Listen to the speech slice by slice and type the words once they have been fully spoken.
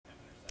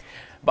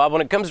Bob,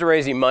 when it comes to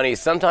raising money,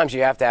 sometimes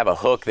you have to have a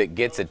hook that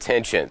gets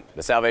attention.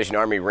 The Salvation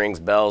Army rings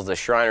bells, the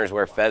Shriners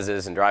wear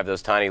fezzes and drive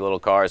those tiny little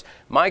cars.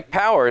 Mike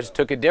Powers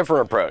took a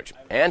different approach,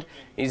 and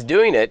he's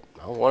doing it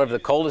on one of the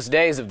coldest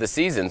days of the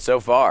season so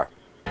far.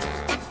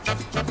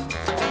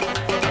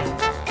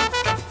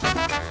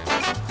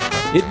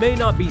 It may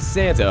not be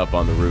Santa up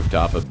on the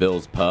rooftop of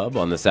Bill's Pub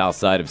on the south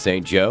side of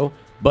St. Joe,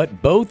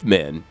 but both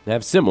men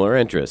have similar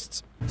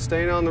interests.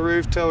 Staying on the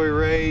roof till we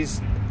raise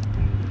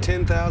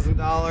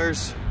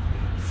 $10,000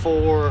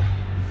 for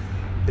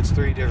it's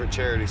 3 different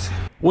charities.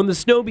 When the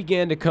snow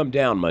began to come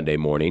down Monday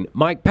morning,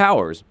 Mike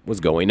Powers was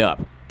going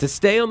up to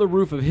stay on the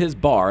roof of his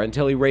bar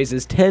until he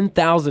raises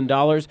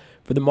 $10,000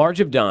 for the March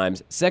of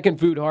Dimes, Second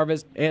Food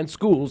Harvest, and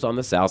schools on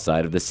the south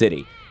side of the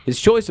city.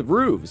 His choice of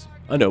roofs,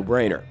 a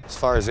no-brainer. As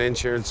far as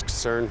insurance is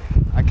concerned,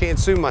 I can't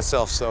sue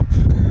myself, so.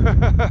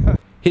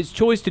 His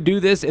choice to do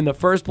this in the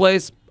first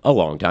place, a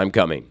long time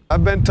coming.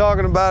 I've been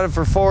talking about it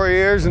for 4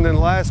 years, and then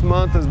last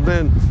month has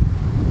been.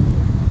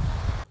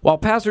 While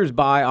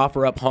passers-by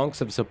offer up honks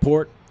of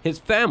support, his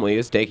family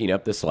is taking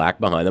up the slack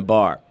behind the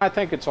bar. I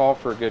think it's all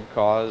for a good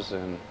cause,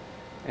 and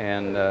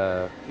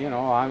you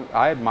know,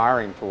 I admire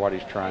him for what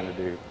he's trying to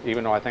do,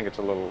 even though I think it's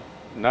a little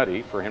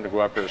nutty for him to go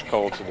up there as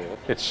cold as it is.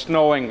 It's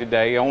snowing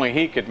today. Only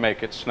he could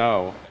make it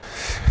snow.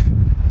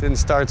 Didn't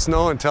start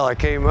snowing until I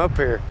came up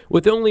here.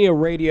 With only a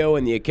radio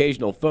and the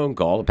occasional phone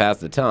call to pass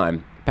the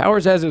time,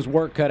 Powers has his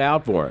work cut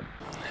out for him.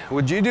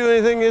 Would you do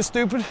anything this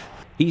stupid?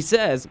 He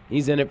says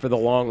he's in it for the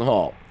long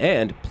haul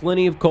and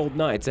plenty of cold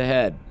nights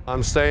ahead.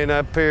 I'm staying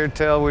up here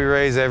till we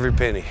raise every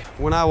penny.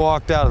 When I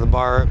walked out of the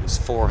bar, it was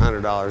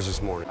 $400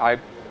 this morning. I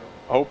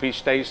hope he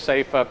stays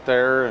safe up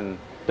there and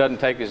doesn't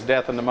take his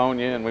death of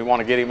pneumonia, and we want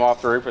to get him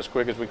off the roof as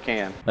quick as we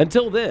can.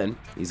 Until then,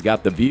 he's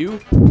got the view,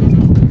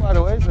 Quite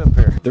a ways up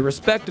here. the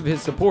respect of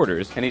his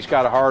supporters, And he's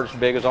got a heart as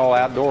big as all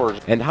outdoors.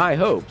 and high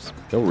hopes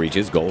he'll reach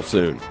his goal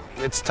soon.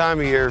 It's time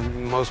of year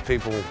most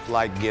people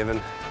like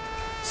giving,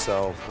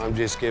 so I'm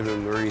just giving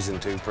them the reason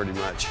to pretty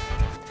much.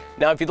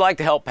 Now, if you'd like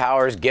to help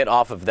Powers get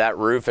off of that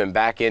roof and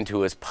back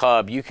into his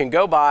pub, you can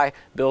go by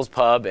Bill's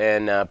Pub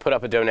and put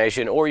up a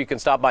donation, or you can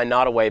stop by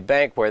Nottoway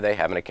Bank where they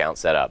have an account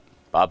set up.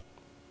 Bob?